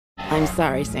I'm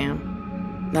sorry,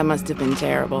 Sam. That must have been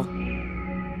terrible.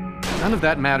 None of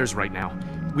that matters right now.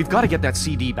 We've got to get that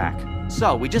CD back.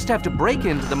 So, we just have to break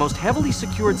into the most heavily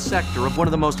secured sector of one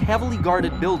of the most heavily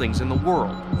guarded buildings in the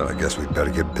world. Well, I guess we'd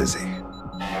better get busy.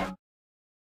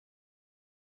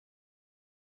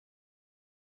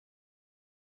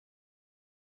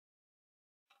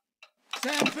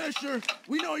 Sam Fisher,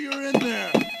 we know you're in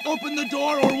there. Open the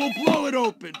door or we'll blow it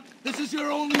open. This is your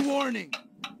only warning.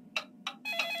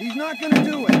 He's not gonna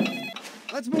do it.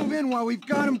 Let's move in while we've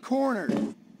got him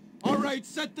cornered. All right,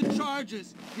 set the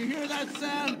charges. You hear that,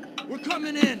 Sam? We're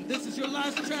coming in. This is your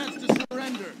last chance to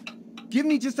surrender. Give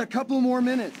me just a couple more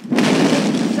minutes.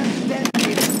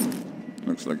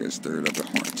 Looks like I stirred up a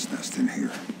hornet's nest in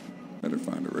here. Better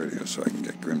find a radio so I can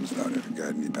get Grimm's daughter to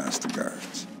guide me past the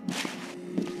guards.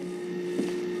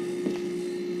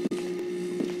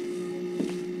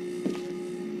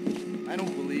 I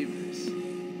don't believe this.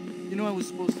 You know I was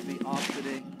supposed to be off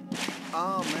today?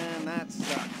 Oh man, that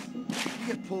sucks. You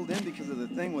get pulled in because of the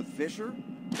thing with Fisher?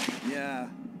 Yeah.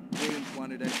 Williams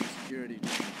wanted extra security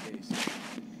just in case.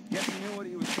 Guess he knew what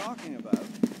he was talking about.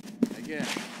 I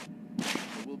guess.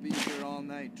 But we'll be here all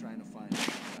night trying to find this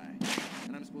guy.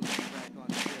 And I'm supposed to be back on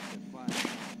shift at 5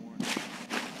 tomorrow morning.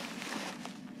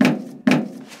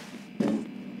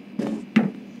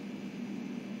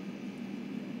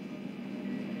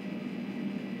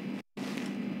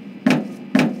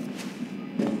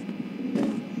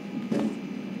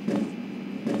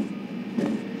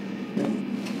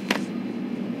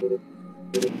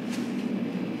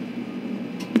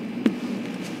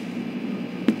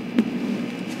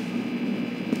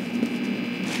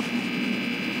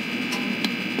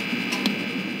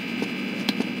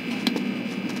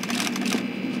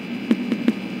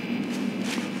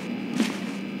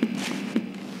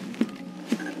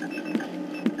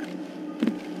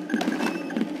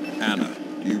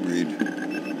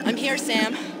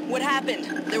 Sam. What happened?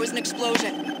 There was an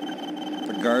explosion.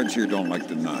 The guards here don't like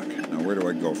to knock. Now where do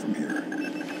I go from here?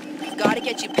 I've got to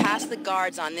get you past the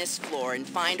guards on this floor and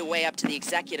find a way up to the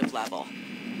executive level.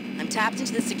 I'm tapped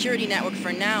into the security network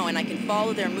for now and I can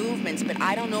follow their movements, but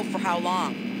I don't know for how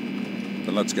long.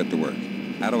 Then let's get to work.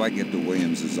 How do I get to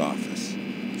Williams's office?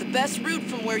 The best route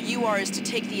from where you are is to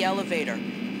take the elevator.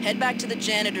 Head back to the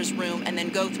janitor's room and then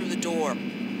go through the door.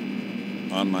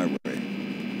 On my way.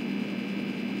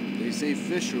 They say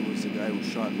Fisher was the guy who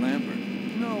shot Lambert.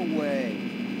 No way.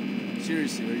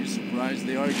 Seriously, are you surprised?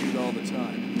 They argued all the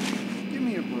time. Give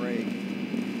me a break.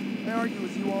 I argue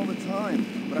with you all the time,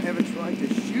 but I haven't tried to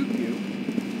shoot you.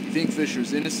 You think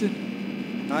Fisher's innocent?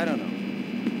 I don't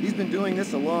know. He's been doing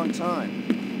this a long time.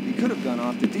 He could have gone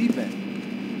off the deep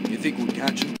end. You think we'll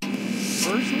catch him?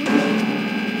 Personally?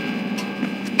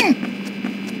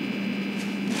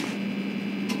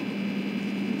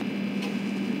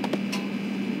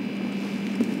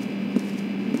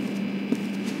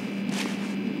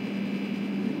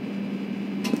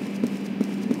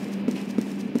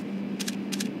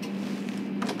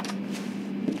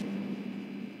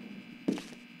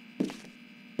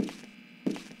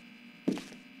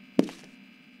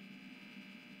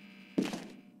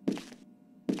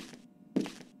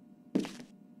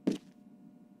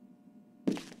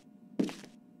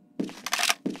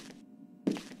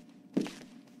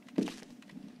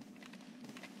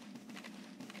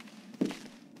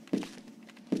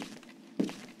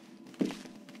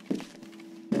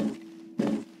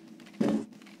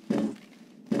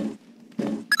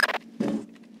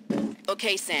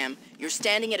 Okay, Sam. You're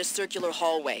standing at a circular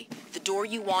hallway. The door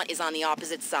you want is on the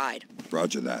opposite side.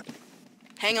 Roger that.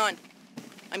 Hang on.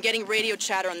 I'm getting radio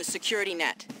chatter on the security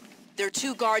net. There are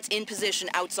 2 guards in position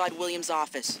outside Williams'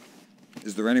 office.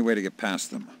 Is there any way to get past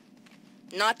them?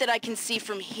 Not that I can see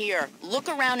from here. Look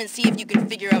around and see if you can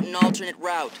figure out an alternate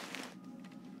route.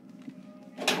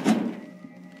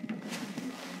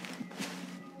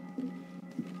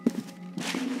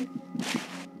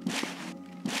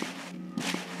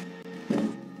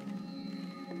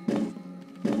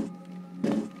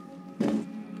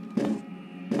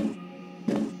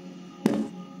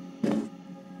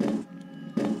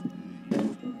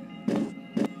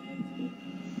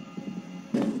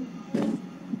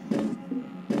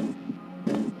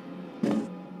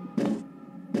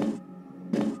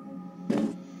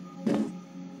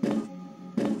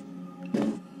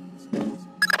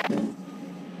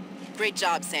 Great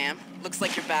job, Sam. Looks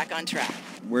like you're back on track.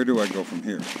 Where do I go from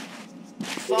here?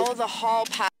 Follow the hall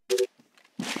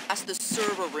past the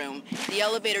server room. The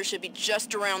elevator should be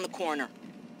just around the corner.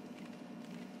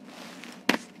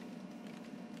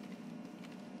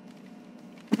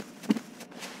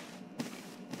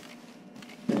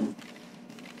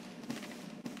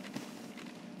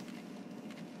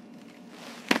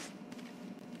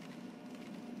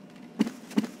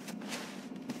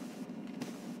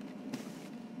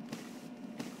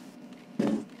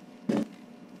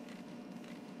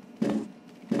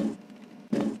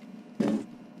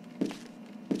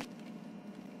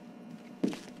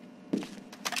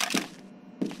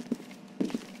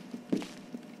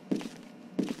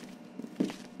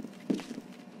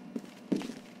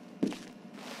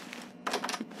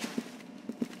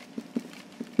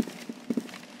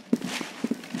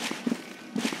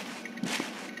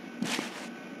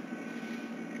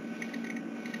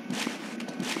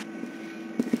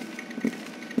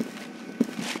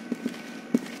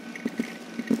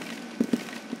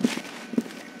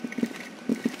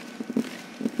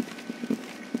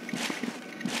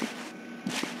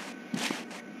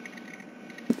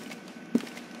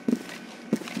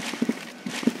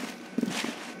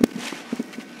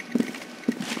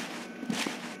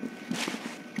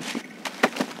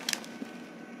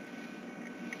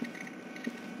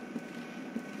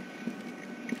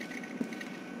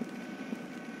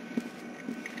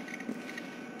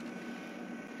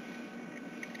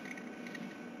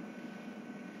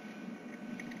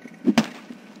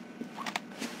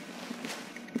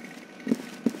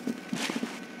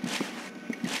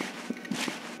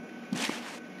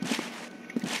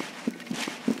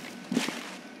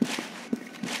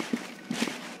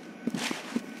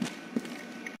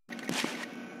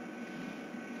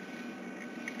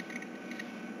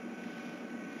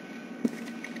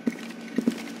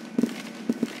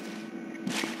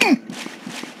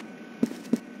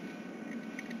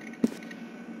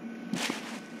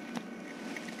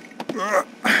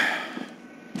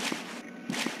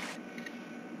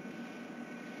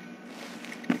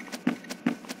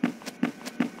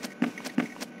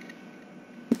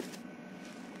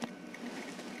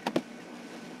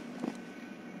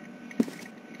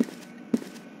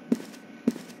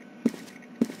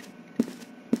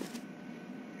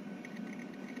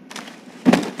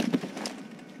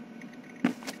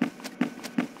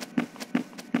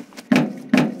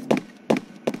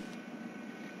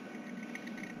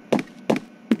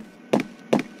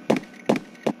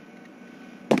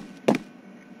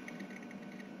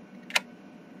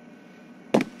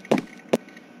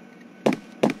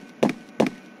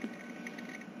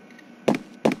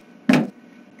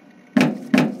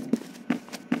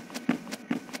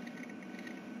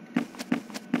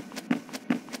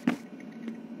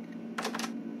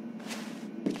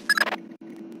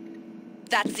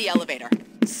 That's the elevator.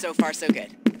 So far, so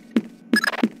good.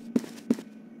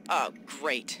 Oh,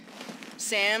 great.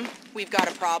 Sam, we've got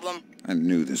a problem. I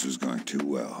knew this was going too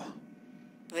well.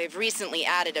 They've recently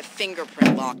added a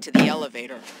fingerprint lock to the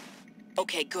elevator.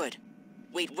 Okay, good.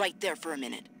 Wait right there for a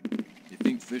minute. You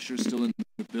think Fisher's still in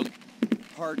the building?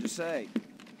 Hard to say.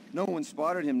 No one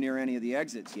spotted him near any of the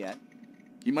exits yet.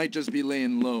 He might just be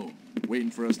laying low, waiting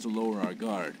for us to lower our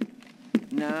guard.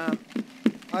 Nah,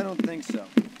 I don't think so.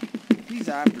 He's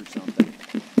after something.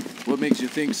 What makes you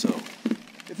think so?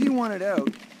 If he wanted out,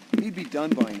 he'd be done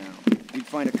by now. He'd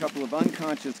find a couple of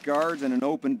unconscious guards and an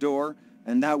open door,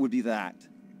 and that would be that.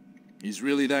 He's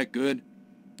really that good?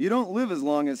 You don't live as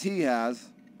long as he has,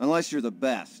 unless you're the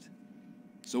best.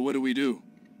 So what do we do?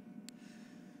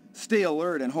 Stay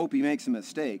alert and hope he makes a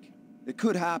mistake. It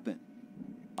could happen.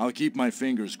 I'll keep my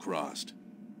fingers crossed.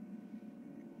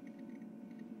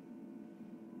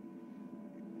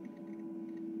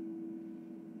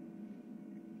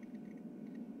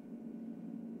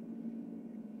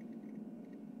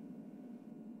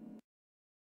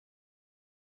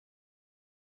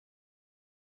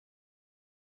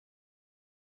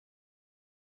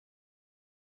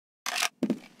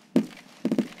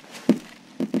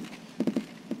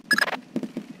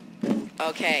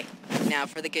 Okay, now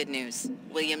for the good news.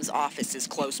 William's office is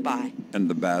close by. And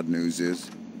the bad news is?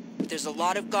 There's a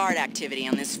lot of guard activity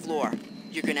on this floor.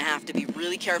 You're gonna have to be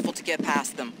really careful to get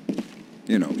past them.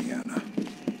 You know me, Anna.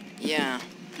 Yeah,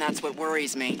 that's what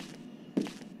worries me.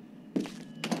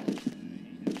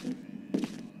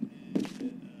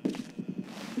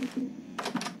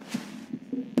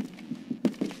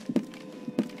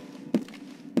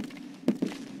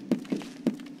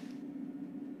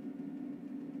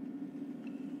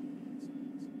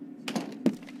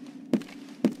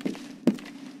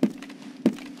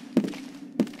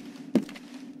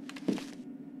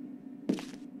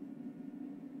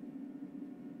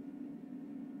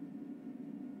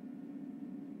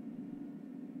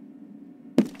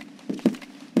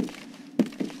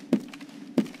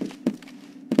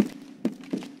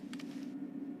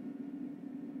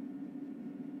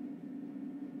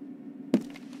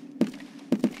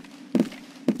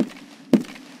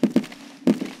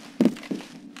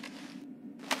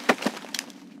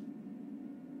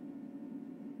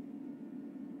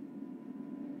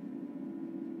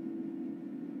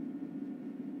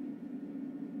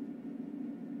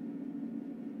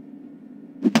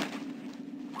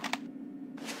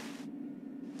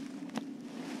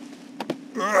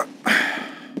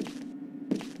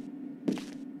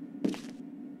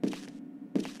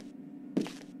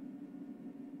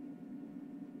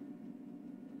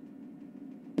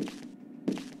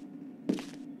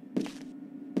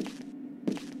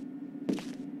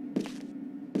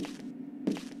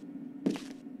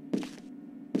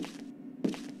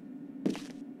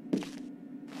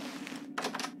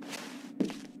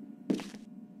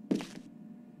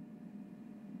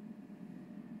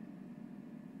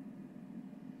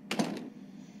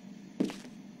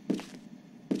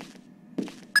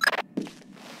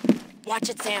 Watch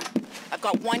it, Sam. I've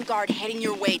got one guard heading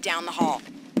your way down the hall.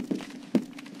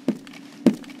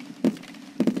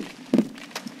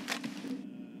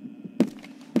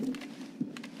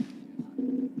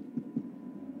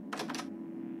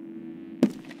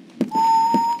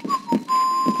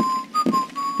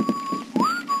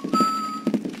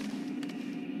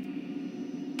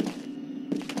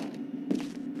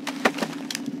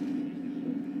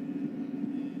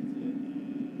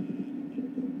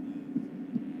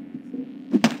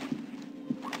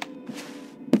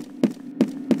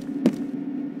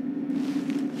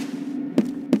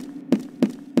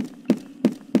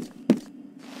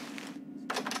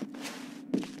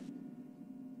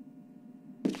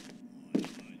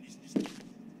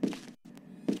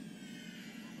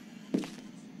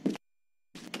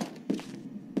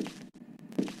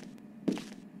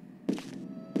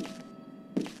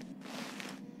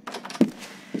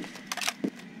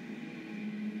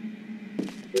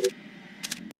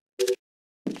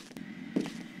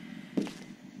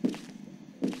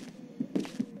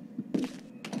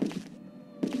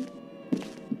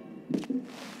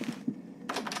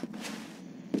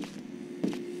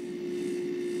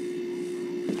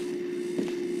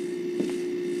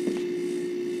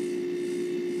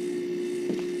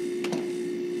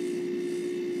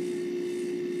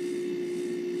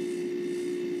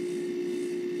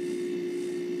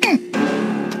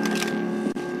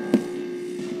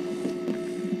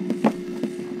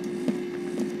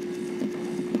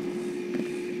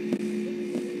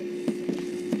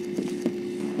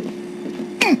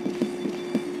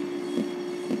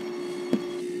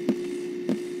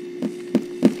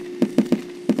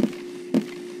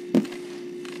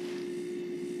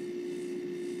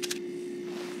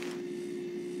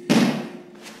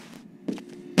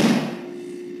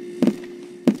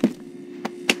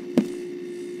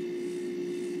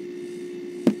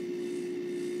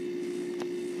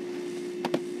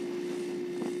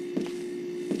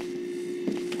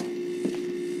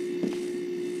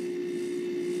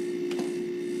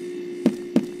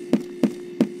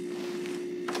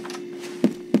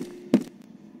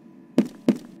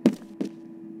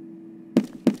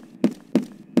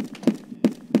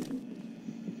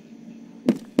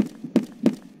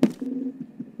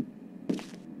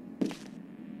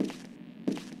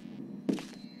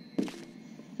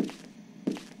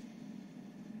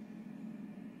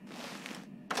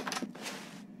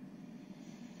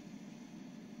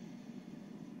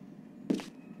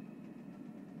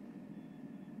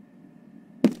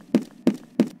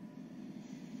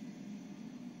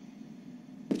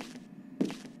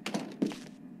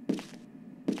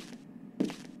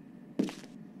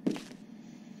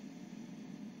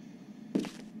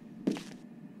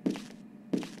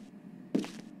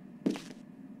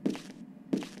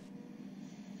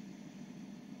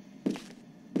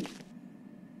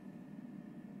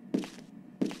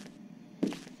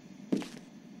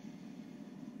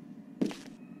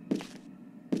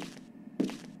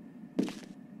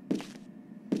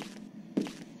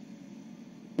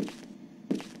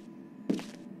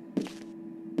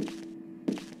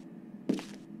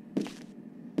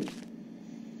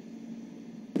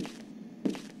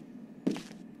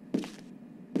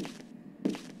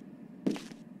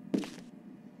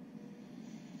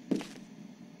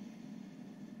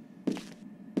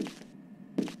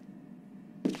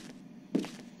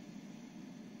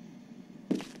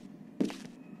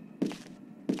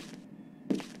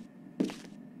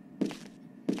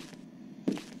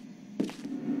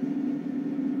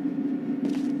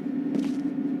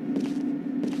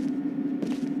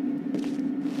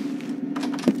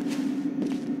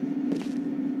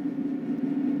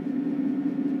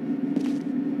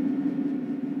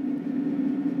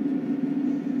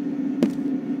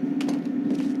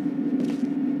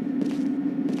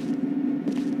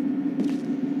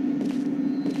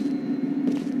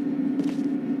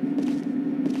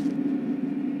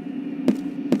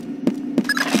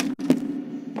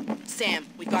 Sam,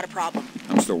 we've got a problem.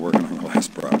 I'm still working on the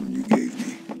last problem you gave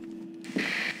me.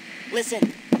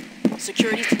 Listen,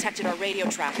 security's detected our radio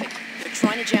traffic. They're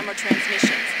trying to jam our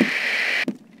transmissions.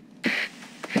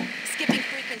 Skipping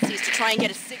frequencies to try and get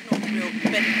a signal through,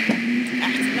 but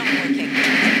it's not working.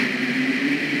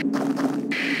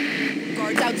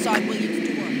 Guards outside Williams'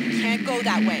 door. We can't go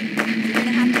that way. We're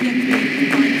gonna have to get through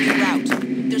and find a new route.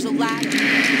 There's a ladder.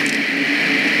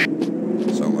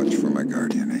 So much for my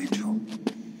guardian angel.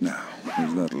 Now,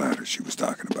 where's that ladder she was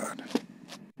talking about?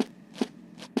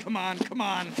 Come on.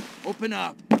 Open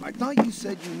up. I thought you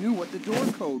said you knew what the door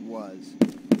code was.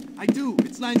 I do.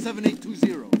 It's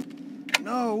 97820.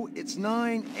 No, it's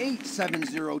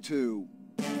 98702.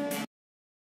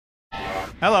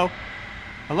 Hello?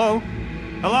 Hello?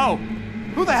 Hello?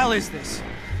 Who the hell is this?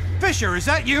 Fisher, is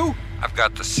that you? I've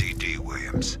got the CD,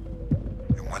 Williams.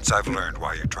 And once I've learned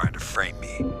why you're trying to frame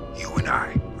me, you and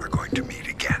I are going to meet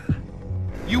again.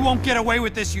 You won't get away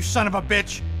with this, you son of a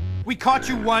bitch. We caught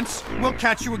you once, we'll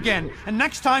catch you again. And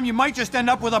next time you might just end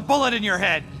up with a bullet in your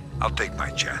head. I'll take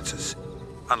my chances.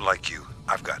 Unlike you,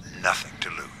 I've got nothing to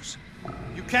lose.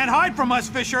 You can't hide from us,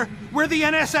 Fisher. We're the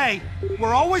NSA.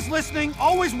 We're always listening,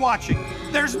 always watching.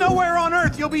 There's nowhere on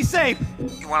Earth you'll be safe.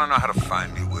 You want to know how to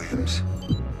find me, Williams?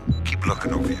 Keep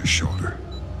looking over your shoulder.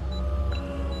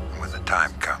 And when the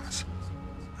time comes,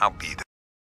 I'll be there.